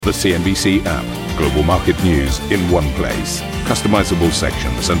The CNBC app. Global market news in one place. Customizable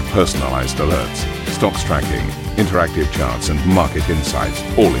sections and personalized alerts. Stocks tracking, interactive charts and market insights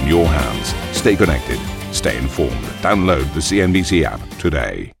all in your hands. Stay connected. Stay informed. Download the CNBC app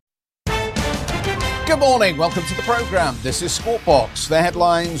today. Good morning. Welcome to the program. This is Squawk. The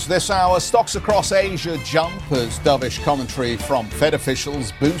headlines this hour. Stocks across Asia jump as dovish commentary from Fed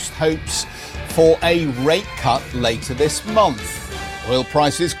officials boost hopes for a rate cut later this month. Oil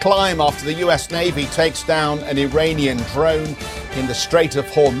prices climb after the US Navy takes down an Iranian drone in the Strait of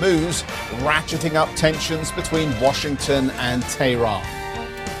Hormuz, ratcheting up tensions between Washington and Tehran.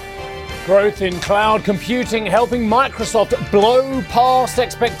 Growth in cloud computing helping Microsoft blow past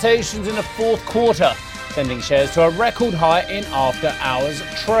expectations in the fourth quarter, sending shares to a record high in after-hours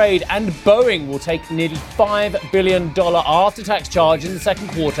trade. And Boeing will take nearly $5 billion after-tax charge in the second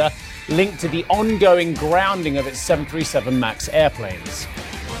quarter, linked to the ongoing grounding of its 737 MAX airplanes.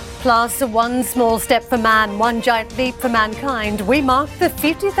 Plus, one small step for man, one giant leap for mankind. We mark the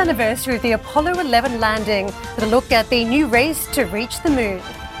 50th anniversary of the Apollo 11 landing with a look at the new race to reach the moon.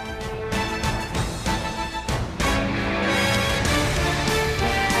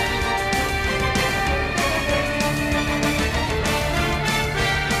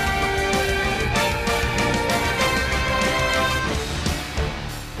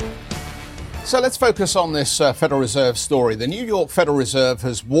 So let's focus on this Federal Reserve story. The New York Federal Reserve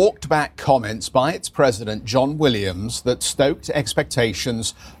has walked back comments by its president, John Williams, that stoked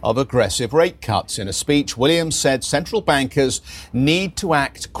expectations of aggressive rate cuts. In a speech, Williams said central bankers need to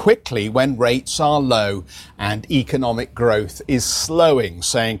act quickly when rates are low and economic growth is slowing,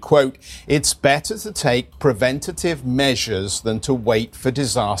 saying, quote, "It's better to take preventative measures than to wait for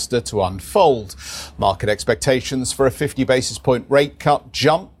disaster to unfold." Market expectations for a 50 basis point rate cut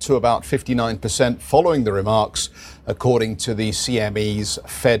jumped to about 59% following the remarks, according to the CME's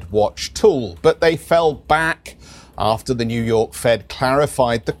Fed Watch tool. But they fell back after the New York Fed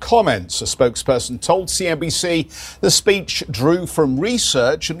clarified the comments. A spokesperson told CNBC the speech drew from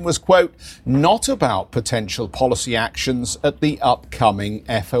research and was, quote, "not about potential policy actions at the upcoming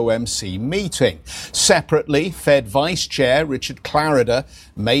FOMC meeting." Separately, Fed Vice Chair Richard Clarida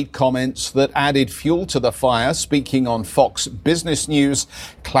made comments that added fuel to the fire. Speaking on Fox Business News,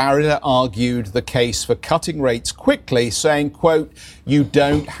 Clarida argued the case for cutting rates quickly, saying, quote, "You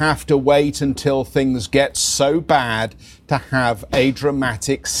don't have to wait until things get so bad to have a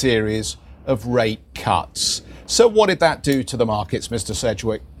dramatic series of rate cuts." So what did that do to the markets, Mr.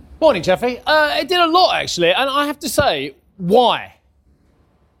 Sedgwick? Morning, Jeffrey. It did a lot, actually. And I have to say, why?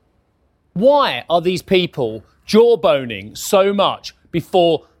 Why are these people jawboning so much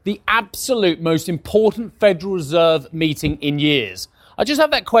before the absolute most important Federal Reserve meeting in years? I just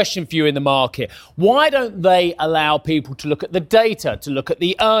have that question for you in the market. Why don't they allow people to look at the data, to look at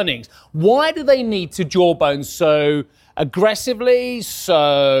the earnings? Why do they need to jawbone so aggressively,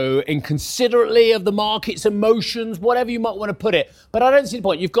 so inconsiderately of the market's emotions, whatever you might want to put it? But I don't see the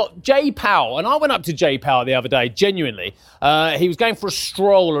point. You've got Jay Powell, and I went up to Jay Powell the other day, genuinely. He was going for a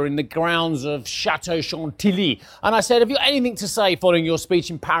stroller in the grounds of Chateau Chantilly. And I said, have you got anything to say following your speech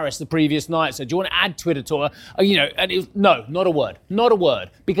in Paris the previous night? So do you want to add Twitter to her? And it was, no, not a word. Not a word.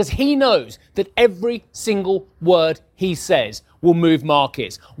 Because he knows that every single word he says will move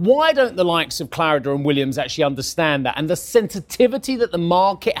markets. Why don't the likes of Clarida and Williams actually understand that and the sensitivity that the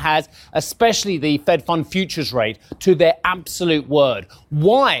market has, especially the Fed Fund futures rate, to their absolute word?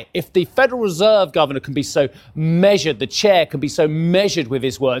 Why, if the Federal Reserve governor can be so measured, the chair can be so measured with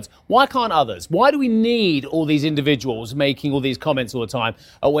his words, why can't others? Why do we need all these individuals making all these comments all the time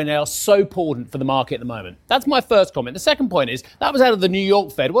when they are so important for the market at the moment? That's my first comment. The second point is, that was out of the New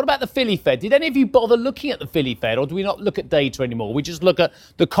York Fed. What about the Philly Fed? Did any of you bother looking at the Philly Fed, or do we not look at data anymore? We just look at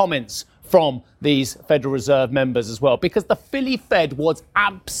the comments from these Federal Reserve members as well, because the Philly Fed was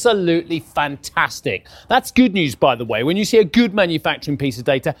absolutely fantastic. That's good news, by the way. When you see a good manufacturing piece of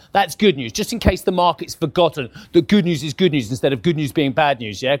data, that's good news, just in case the market's forgotten that good news is good news instead of good news being bad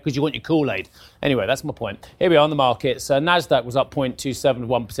news, yeah, because you want your Kool-Aid. Anyway, that's my point. Here we are on the markets. NASDAQ was up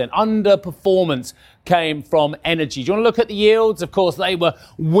 0.271%. Underperformance came from energy. Do you want to look at the yields? Of course, they were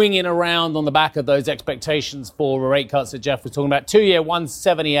winging around on the back of those expectations for rate cuts that Jeff was talking about. 2-year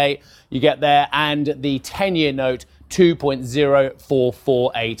 178, you get there, and the 10-year note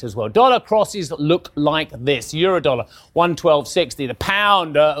 2.0448 as well. Dollar crosses look like this. Euro dollar 112.60. The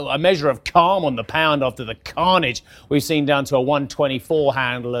pound, a measure of calm on the pound after the carnage we've seen, down to a 124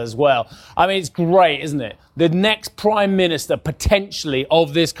 handle as well. I mean, it's great, isn't it? The next Prime Minister, potentially,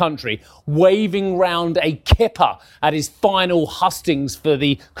 of this country, waving round a kipper at his final hustings for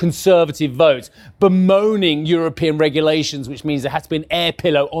the Conservative vote, bemoaning European regulations, which means there has to be an air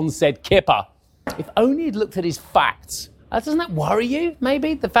pillow on said kipper. If only he'd looked at his facts. Doesn't that worry you,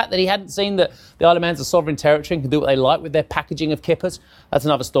 maybe? The fact that he hadn't seen that the Isle of Man's a sovereign territory and can do what they like with their packaging of kippers? That's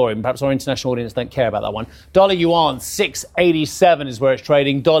another story. Perhaps our international audience don't care about that one. Dollar yuan, 687 is where it's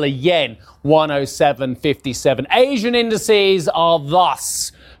trading. Dollar yen, 107.57. Asian indices are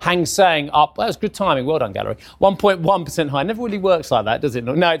thus. Hang Seng up. That was good timing. Well done, Gallery. 1.1% high. Never really works like that, does it?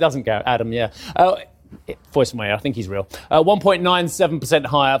 No, it doesn't, Adam, yeah. Voice of my ear, I think he's real. 1.97%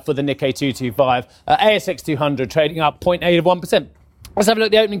 higher for the Nikkei 225. ASX 200 trading up 0.8%. Let's have a look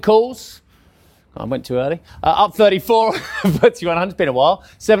at the opening calls. I went too early. Up 34 for 2100. It's been a while.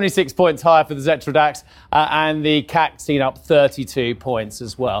 76 points higher for the Xetra DAX. And the CAC seen up 32 points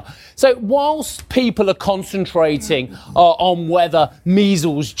as well. So whilst people are concentrating on whether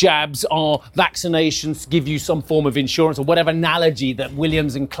measles jabs are vaccinations to give you some form of insurance, or whatever analogy that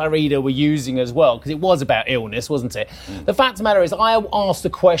Williams and Clarida were using as well, because it was about illness, wasn't it? The fact of the matter is, I asked the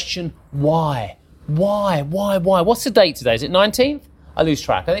question, why? Why? What's the date today? Is it 19th? I lose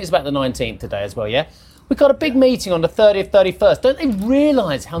track. I think it's about the 19th today as well, yeah? We've got a big meeting on the 30th, 31st. Don't they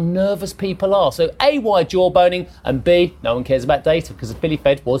realise how nervous people are? So A, why jawboning? And B, no one cares about data because the Philly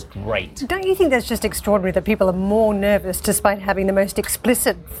Fed was great. Don't you think that's just extraordinary that people are more nervous despite having the most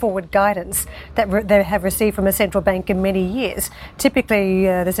explicit forward guidance that they have received from a central bank in many years? Typically,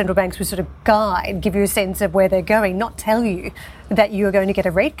 the central banks would sort of guide, give you a sense of where they're going, not tell you that you are going to get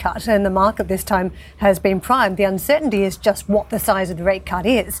a rate cut. And the market this time has been primed. The uncertainty is just what the size of the rate cut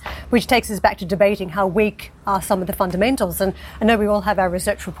is, which takes us back to debating how weak are some of the fundamentals. And I know we all have our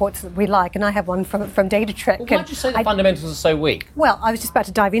research reports that we like, and I have one from DataTrek. Well, why did you say the fundamentals are so weak? Well, I was just about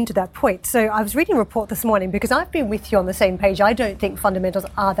to dive into that point. So I was reading a report this morning because I've been with you on the same page. I don't think fundamentals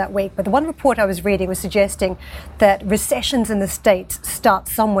are that weak. But the one report I was reading was suggesting that recessions in the States start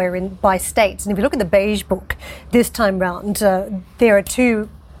somewhere by states. And if you look at the Beige Book this time round, there are two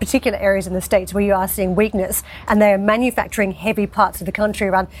particular areas in the States where you are seeing weakness, and they are manufacturing heavy parts of the country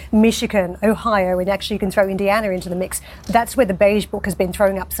around Michigan, Ohio, and actually you can throw Indiana into the mix. That's where the Beige Book has been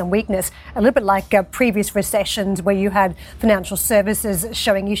throwing up some weakness, a little bit like previous recessions where you had financial services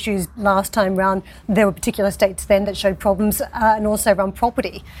showing issues last time round. There were particular states then that showed problems, and also around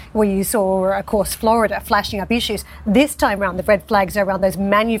property where you saw, of course, Florida flashing up issues. This time round, the red flags are around those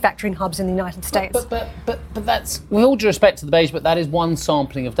manufacturing hubs in the United States. But that's, with all due respect to the Beige Book, that is one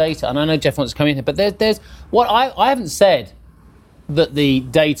sampling of data, and I know Jeff wants to come in here, but there's what I haven't said that the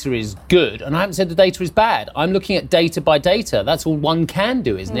data is good, and I haven't said the data is bad. I'm looking at data by data. That's all one can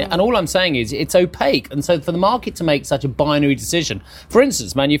do, isn't it? And all I'm saying is it's opaque, and so for the market to make such a binary decision, for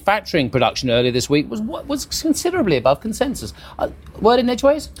instance, manufacturing production earlier this week was considerably above consensus. Word in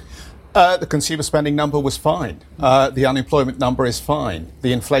edgeways? The consumer spending number was fine. The unemployment number is fine.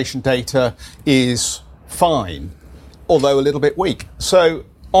 The inflation data is fine, although a little bit weak. So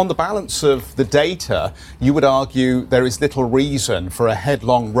on the balance of the data, you would argue there is little reason for a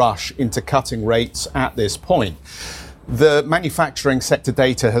headlong rush into cutting rates at this point. The manufacturing sector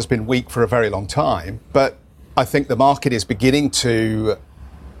data has been weak for a very long time, but I think the market is beginning to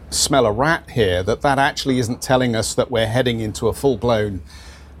smell a rat here, that actually isn't telling us that we're heading into a full-blown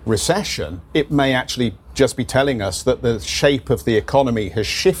recession. It may actually just be telling us that the shape of the economy has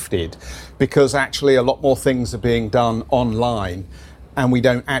shifted because actually a lot more things are being done online, and we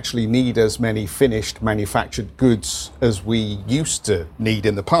don't actually need as many finished manufactured goods as we used to need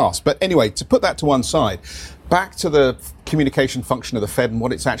in the past. But anyway, to put that to one side, back to the communication function of the Fed and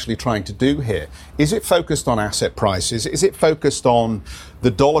what it's actually trying to do here. Is it focused on asset prices? Is it focused on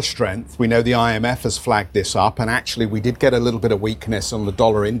the dollar strength? We know the IMF has flagged this up, and actually we did get a little bit of weakness on the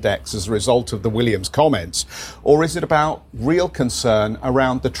dollar index as a result of the Williams comments. Or is it about real concern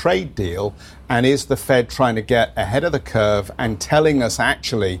around the trade deal? And is the Fed trying to get ahead of the curve and telling us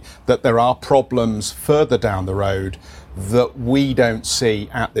actually that there are problems further down the road that we don't see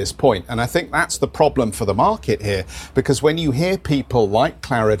at this point? And I think that's the problem for the market here, because when you hear people like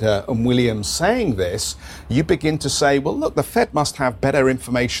Clarida and Williams saying this, you begin to say, well, look, the Fed must have better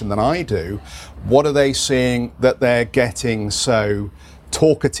information than I do. What are they seeing that they're getting so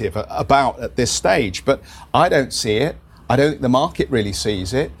talkative about at this stage? But I don't see it. I don't think the market really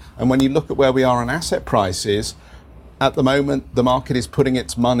sees it. And when you look at where we are on asset prices, at the moment, the market is putting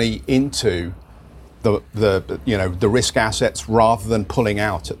its money into the risk assets rather than pulling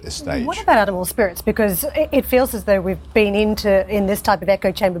out at this stage. What about animal spirits? Because it feels as though we've been in this type of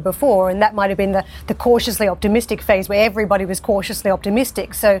echo chamber before, and that might have been the cautiously optimistic phase where everybody was cautiously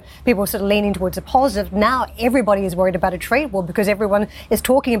optimistic. So people were sort of leaning towards a positive. Now everybody is worried about a trade war because everyone is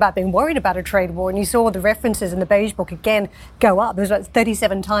talking about being worried about a trade war. And you saw the references in the Beige Book again go up. There's like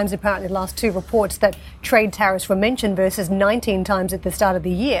 37 times apparently the last two reports that trade tariffs were mentioned versus 19 times at the start of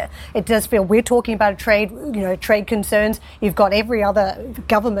the year. It does feel we're talking about trade concerns. You've got every other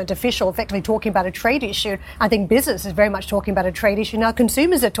government official effectively talking about a trade issue. I think business is very much talking about a trade issue. Now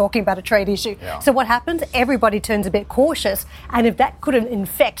consumers are talking about a trade issue. Yeah. So what happens? Everybody turns a bit cautious. And if that could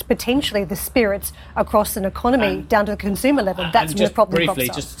infect potentially the spirits across an economy down to the consumer level, that's when the problem briefly,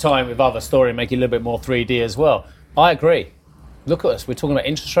 just to tie in with other story and make it a little bit more 3D as well. I agree. Look at us. We're talking about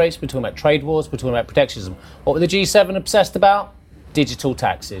interest rates. We're talking about trade wars. We're talking about protectionism. What were the G7 obsessed about? Digital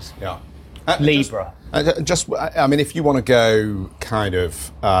taxes. Yeah. Libra. If you want to go kind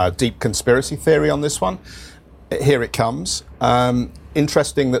of deep conspiracy theory on this one, here it comes.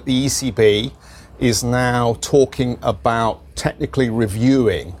 Interesting that the ECB is now talking about technically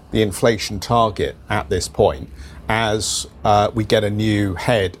reviewing the inflation target at this point as we get a new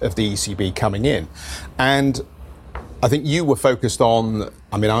head of the ECB coming in. And I think you were focused on,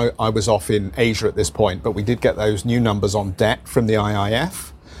 I was off in Asia at this point, but we did get those new numbers on debt from the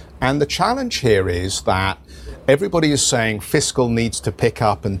IIF. And the challenge here is that everybody is saying fiscal needs to pick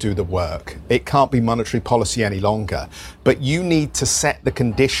up and do the work. It can't be monetary policy any longer. But you need to set the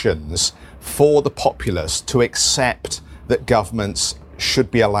conditions for the populace to accept that governments should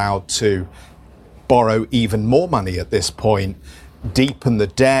be allowed to borrow even more money at this point, deepen the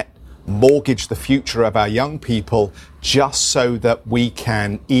debt, mortgage the future of our young people, just so that we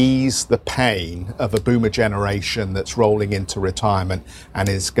can ease the pain of a boomer generation that's rolling into retirement and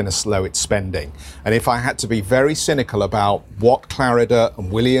is going to slow its spending. And if I had to be very cynical about what Clarida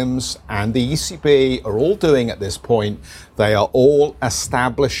and Williams and the ECB are all doing at this point, they are all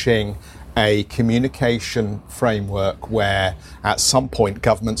establishing a communication framework where at some point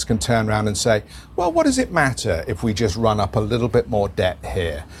governments can turn around and say, well, what does it matter if we just run up a little bit more debt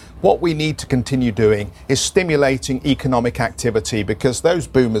here? What we need to continue doing is stimulating economic activity because those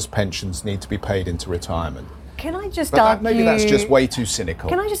boomers' pensions need to be paid into retirement. Can I just argue... Maybe that's just way too cynical.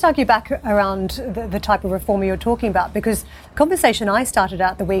 Can I just argue back around the type of reform you're talking about? Because the conversation I started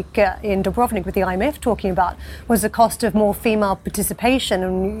out the week in Dubrovnik with the IMF talking about was the cost of more female participation.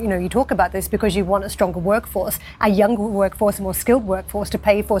 And, you talk about this because you want a stronger workforce, a younger workforce, a more skilled workforce to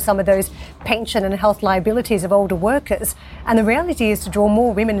pay for some of those pension and health liabilities of older workers. And the reality is to draw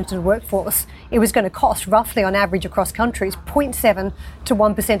more women into the workforce, it was going to cost roughly on average across countries 0.7 to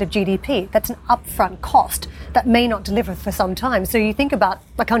 1% of GDP. That's an upfront cost that may not deliver for some time. So you think about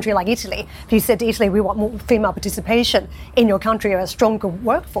a country like Italy. If you said to Italy, we want more female participation in your country or a stronger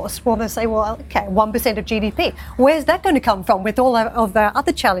workforce, well, they say, well, okay, 1% of GDP. Where's that going to come from with all of the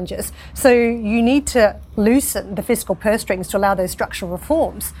other challenges? So you need to loosen the fiscal purse strings to allow those structural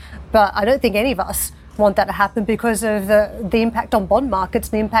reforms. But I don't think any of us want that to happen because of the impact on bond markets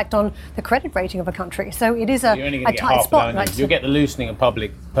and the impact on the credit rating of a country. So it is a tight spot. Right? You'll get the loosening of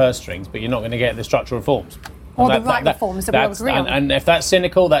public purse strings, but you're not going to get the structural reforms. Or the right reforms that we all agree on. And if that's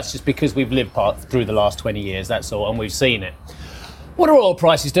cynical, that's just because we've lived through the last 20 years, that's all, and we've seen it. What are oil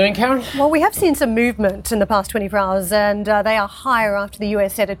prices doing, Karen? Well, we have seen some movement in the past 24 hours, and they are higher after the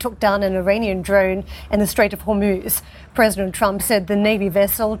US said it took down an Iranian drone in the Strait of Hormuz. President Trump said the Navy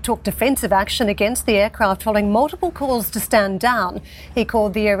vessel took defensive action against the aircraft following multiple calls to stand down. He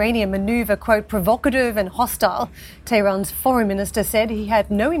called the Iranian maneuver, quote, provocative and hostile. Tehran's foreign minister said he had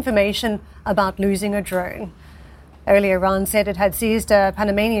no information about losing a drone. Earlier, Iran said it had seized a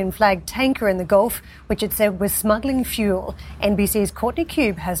Panamanian-flagged tanker in the Gulf, which it said was smuggling fuel. NBC's Courtney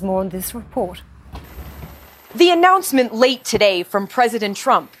Cube has more on this report. The announcement late today from President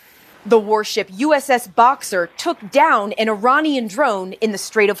Trump. The warship USS Boxer took down an Iranian drone in the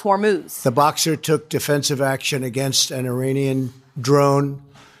Strait of Hormuz. The Boxer took defensive action against an Iranian drone,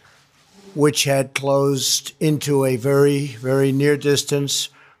 which had closed into a very, very near distance,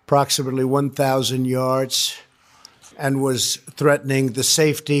 approximately 1,000 yards, and was threatening the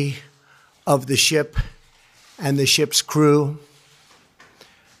safety of the ship and the ship's crew.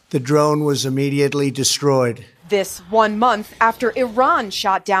 The drone was immediately destroyed. This 1 month after Iran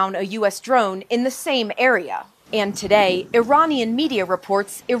shot down a U.S. drone in the same area. And today, Iranian media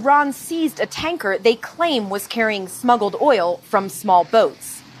reports Iran seized a tanker they claim was carrying smuggled oil from small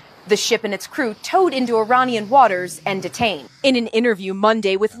boats. The ship and its crew towed into Iranian waters and detained. In an interview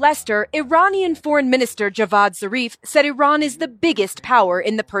Monday with Leicester, Iranian Foreign Minister Javad Zarif said Iran is the biggest power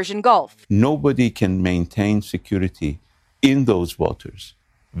in the Persian Gulf. Nobody can maintain security in those waters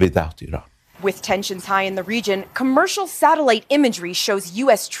without Iran. With tensions high in the region, commercial satellite imagery shows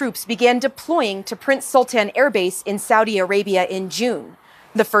U.S. troops began deploying to Prince Sultan Air Base in Saudi Arabia in June.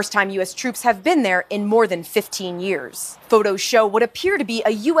 The first time U.S. troops have been there in more than 15 years. Photos show what appear to be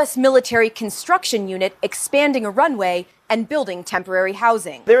a U.S. military construction unit expanding a runway and building temporary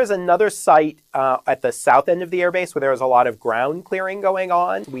housing. There is another site at the south end of the airbase where there is a lot of ground clearing going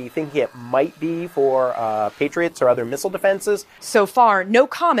on. We think it might be for Patriots or other missile defenses. So far, no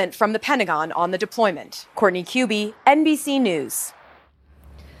comment from the Pentagon on the deployment. Courtney Kuby, NBC News.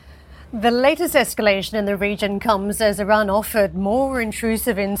 The latest escalation in the region comes as Iran offered more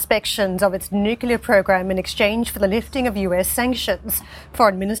intrusive inspections of its nuclear program in exchange for the lifting of U.S. sanctions.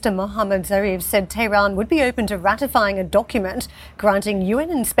 Foreign Minister Mohammad Zarif said Tehran would be open to ratifying a document granting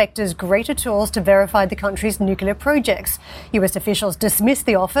UN inspectors greater tools to verify the country's nuclear projects. U.S. officials dismissed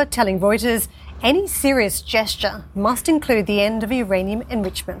the offer, telling Reuters any serious gesture must include the end of uranium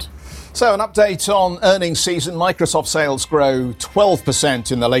enrichment. So an update on earnings season. Microsoft sales grow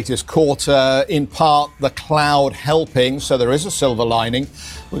 12% in the latest quarter, in part the cloud helping, so there is a silver lining.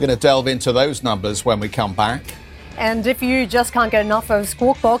 We're going to delve into those numbers when we come back. And if you just can't get enough of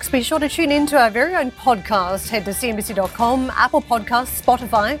Squawk Box, be sure to tune in to our very own podcast. Head to cnbc.com, Apple Podcasts,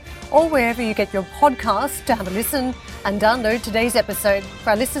 Spotify, or wherever you get your podcasts to have a listen and download today's episode.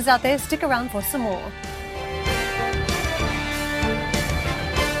 For our listeners out there, stick around for some more.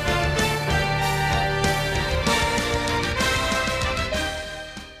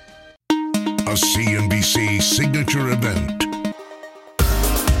 A CNBC signature event.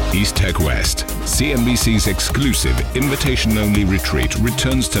 East Tech West, CNBC's exclusive invitation-only retreat,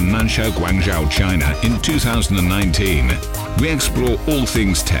 returns to Nanshao, Guangzhou, China in 2019. We explore all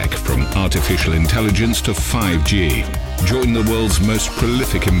things tech, from artificial intelligence to 5G. Join the world's most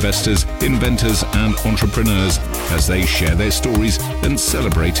prolific investors, inventors, and entrepreneurs as they share their stories and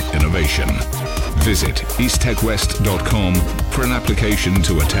celebrate innovation. Visit easttechwest.com for an application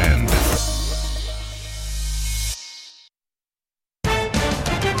to attend.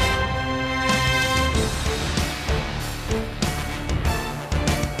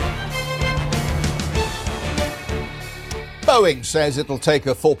 Boeing says it'll take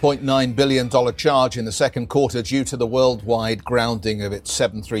a $4.9 billion charge in the second quarter due to the worldwide grounding of its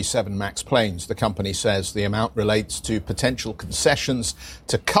 737 MAX planes. The company says the amount relates to potential concessions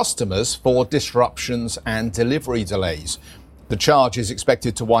to customers for disruptions and delivery delays. The charge is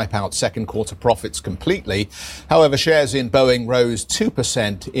expected to wipe out second quarter profits completely. However, shares in Boeing rose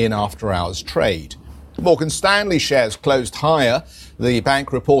 2% in after-hours trade. Morgan Stanley shares closed higher. The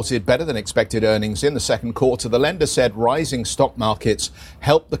bank reported better than expected earnings in the second quarter. The lender said rising stock markets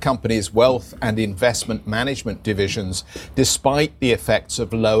helped the company's wealth and investment management divisions despite the effects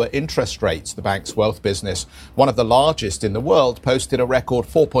of lower interest rates. The bank's wealth business, one of the largest in the world, posted a record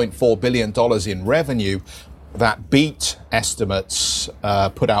 $4.4 billion in revenue that beat estimates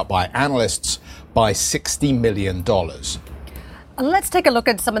put out by analysts by $60 million. Let's take a look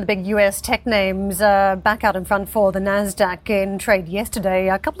at some of the big US tech names back out in front for the NASDAQ in trade yesterday.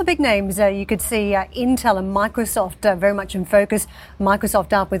 A couple of big names you could see Intel and Microsoft very much in focus.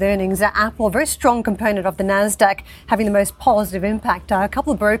 Microsoft up with earnings. Apple, a very strong component of the NASDAQ, having the most positive impact. A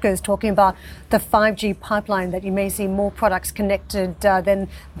couple of brokers talking about the 5G pipeline, that you may see more products connected than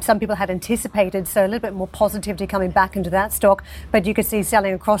some people had anticipated. So a little bit more positivity coming back into that stock. But you could see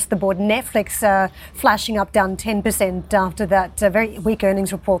selling across the board. Netflix flashing up, down 10% after that very weak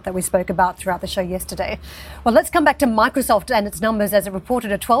earnings report that we spoke about throughout the show yesterday. Well, let's come back to Microsoft and its numbers, as it reported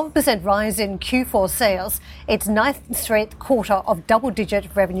a 12% rise in Q4 sales, its ninth straight quarter of double-digit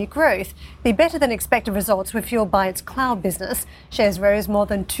revenue growth. The better-than-expected results were fueled by its cloud business. Shares rose more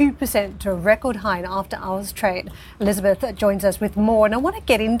than 2% to a record high in after-hours trade. Elizabeth joins us with more, and I want to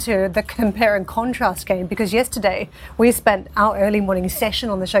get into the compare and contrast game, because yesterday we spent our early morning session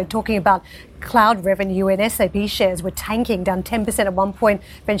on the show talking about cloud revenue, and SAP shares were tanking, down 10% at one point,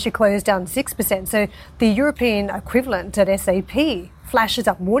 eventually closed down 6%. So the European equivalent at SAP flashes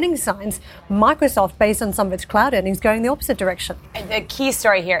up warning signs. Microsoft, based on some of its cloud earnings, going the opposite direction. The key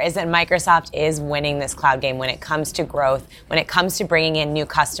story here is that Microsoft is winning this cloud game when it comes to growth, when it comes to bringing in new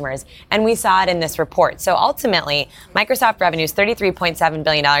customers. And we saw it in this report. So ultimately, Microsoft revenue is $33.7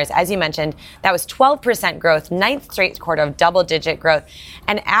 billion. As you mentioned, that was 12% growth, ninth straight quarter of double-digit growth.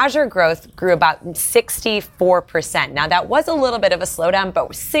 And Azure growth grew about 64%. Now, that was a little bit of a slowdown,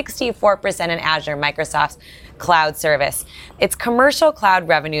 but 64% in Azure, Microsoft's cloud service. Its commercial commercial cloud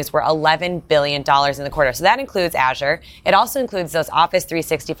revenues were $11 billion in the quarter. So that includes Azure. It also includes those Office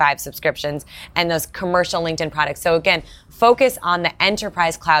 365 subscriptions and those commercial LinkedIn products. So again, focus on the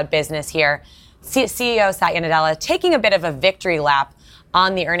enterprise cloud business here. CEO Satya Nadella taking a bit of a victory lap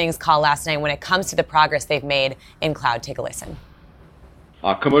on the earnings call last night when it comes to the progress they've made in cloud. Take a listen.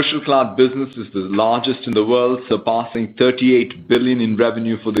 Our commercial cloud business is the largest in the world, surpassing $38 billion in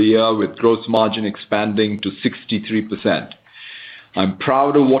revenue for the year, with gross margin expanding to 63%. I'm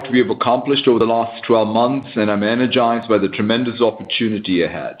proud of what we have accomplished over the last 12 months, and I'm energized by the tremendous opportunity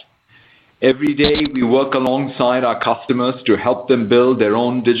ahead. Every day, we work alongside our customers to help them build their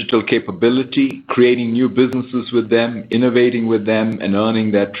own digital capability, creating new businesses with them, innovating with them, and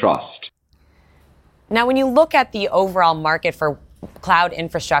earning their trust. Now, when you look at the overall market for cloud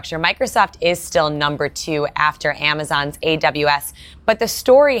infrastructure, Microsoft is still number 2 after Amazon's AWS. But the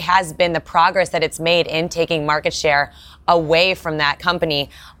story has been the progress that it's made in taking market share away from that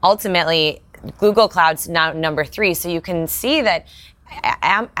company. Ultimately, Google Cloud's now number 3. So you can see that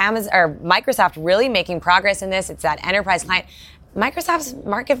Amazon or Microsoft really making progress in this. It's that enterprise client. Microsoft's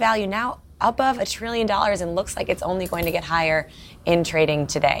market value now above $1 trillion and looks like it's only going to get higher in trading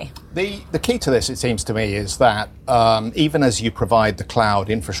today. The key to this, it seems to me, is that even as you provide the cloud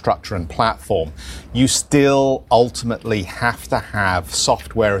infrastructure and platform, you still ultimately have to have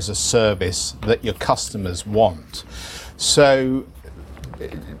software as a service that your customers want. So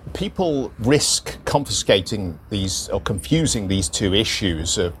people risk confiscating these or confusing these two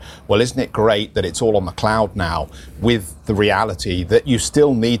issues of, well, isn't it great that it's all on the cloud now, with the reality that you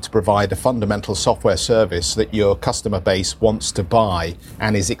still need to provide a fundamental software service that your customer base wants to buy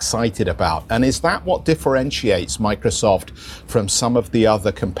and is excited about. And is that what differentiates Microsoft from some of the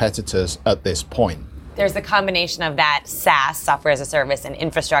other competitors at this point? There's a combination of that SaaS, software as a service, and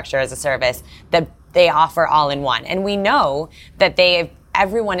infrastructure as a service that they offer all in one. And we know that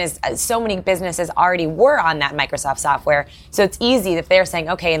so many businesses already were on that Microsoft software. So it's easy if they're saying,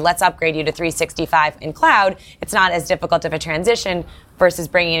 okay, let's upgrade you to 365 in cloud. It's not as difficult of a transition versus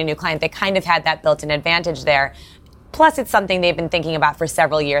bringing in a new client. They kind of had that built-in advantage there. Plus, it's something they've been thinking about for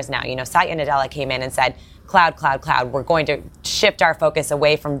several years now. You know, Satya Nadella came in and said, cloud, cloud, cloud. We're going to shift our focus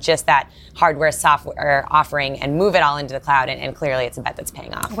away from just that hardware, software offering and move it all into the cloud. And clearly it's a bet that's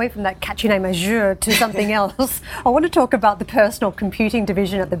paying off. Away from that catchy name Azure to something else, I want to talk about the personal computing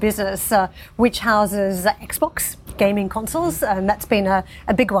division of the business, which houses Xbox, gaming consoles, and that's been a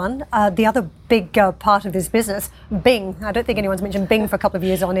big one. The other big part of this business, Bing. I don't think anyone's mentioned Bing for a couple of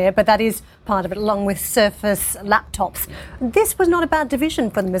years on air, but that is part of it, along with Surface laptops. This was not a bad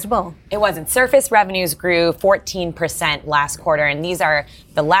division for them as well. It wasn't. Surface revenues grew 14% last quarter, and these are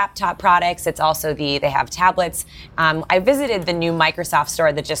the laptop products. It's also they have tablets. I visited the new Microsoft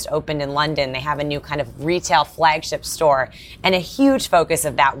store that just opened in London. They have a new kind of retail flagship store, and a huge focus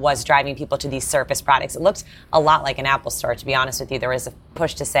of that was driving people to these Surface products. It looked a lot like an Apple store, to be honest with you. There was a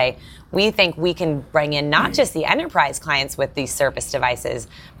push to say, we think we can bring in not just the enterprise clients with these Surface devices,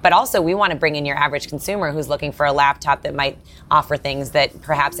 but also we want to bring in your average consumer who's looking for a laptop that might offer things that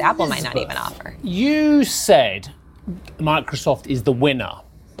perhaps Apple might not even offer. You said Microsoft is the winner.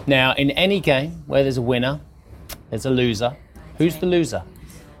 Now, in any game where there's a winner, there's a loser. Who's the loser?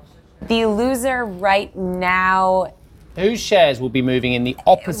 The loser right now, whose shares will be moving in the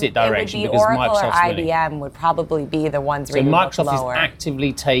opposite direction it would be because Oracle Microsoft's or winning? IBM would probably be the ones So rated Microsoft lower. is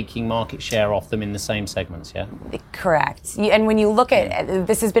actively taking market share off them in the same segments, yeah? Correct. And when you look at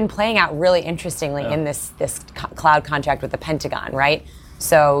this, has been playing out really interestingly in this cloud contract with the Pentagon, right?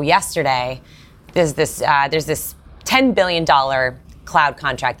 So yesterday, there's this $10 billion cloud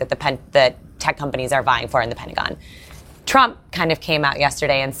contract that tech companies are vying for in the Pentagon. Trump kind of came out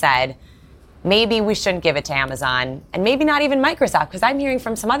yesterday and said, maybe we shouldn't give it to Amazon, and maybe not even Microsoft, because I'm hearing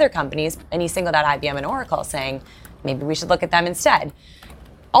from some other companies, and he singled out IBM and Oracle, saying maybe we should look at them instead.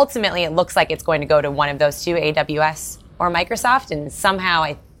 Ultimately, it looks like it's going to go to one of those two, AWS or Microsoft, and somehow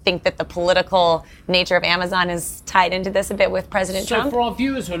I think that the political nature of Amazon is tied into this a bit with President Trump. So for our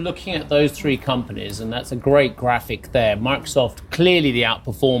viewers who are looking at those three companies, and that's a great graphic there, Microsoft clearly the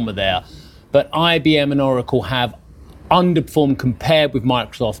outperformer there, but IBM and Oracle have underperformed compared with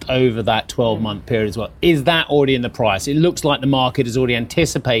Microsoft over that 12-month period as well. Is that already in the price? It looks like the market has already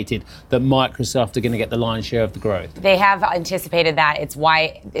anticipated that Microsoft are going to get the lion's share of the growth. They have anticipated that. It's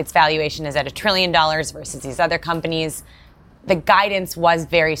why its valuation is at $1 trillion versus these other companies. The guidance was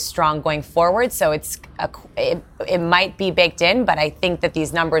very strong going forward, so it might be baked in, but I think that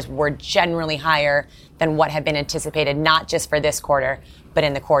these numbers were generally higher than what had been anticipated, not just for this quarter, but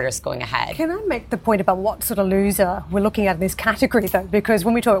in the quarters going ahead. Can I make the point about what sort of loser we're looking at in this category, though? Because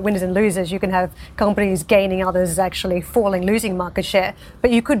when we talk about winners and losers, you can have companies gaining, others actually falling, losing market share.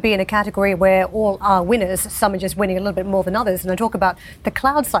 But you could be in a category where all are winners, some are just winning a little bit more than others. And I talk about the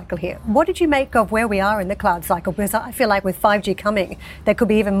cloud cycle here. What did you make of where we are in the cloud cycle? Because I feel like with 5G coming, there could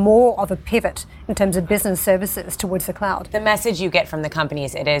be even more of a pivot in terms of business services towards the cloud. The message you get from the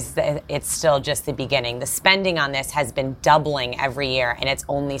companies, it's still just the beginning. The spending on this has been doubling every year, and it's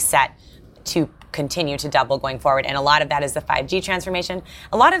only set to continue to double going forward. And a lot of that is the 5G transformation.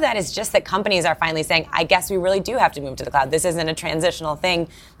 A lot of that is just that companies are finally saying, I guess we really do have to move to the cloud. This isn't a transitional thing.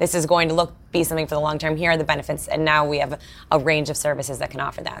 This is going to be something for the long term. Here are the benefits. And now we have a range of services that can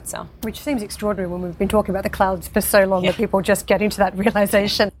offer that. So, which seems extraordinary when we've been talking about the clouds for so long that people just get into that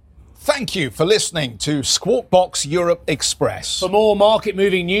realization. Thank you for listening to Squawk Box Europe Express. For more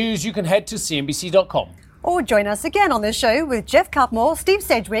market-moving news, you can head to cnbc.com. Or join us again on the show with Jeff Cutmore, Steve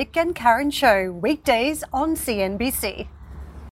Sedgwick and Karen Cho, weekdays on CNBC.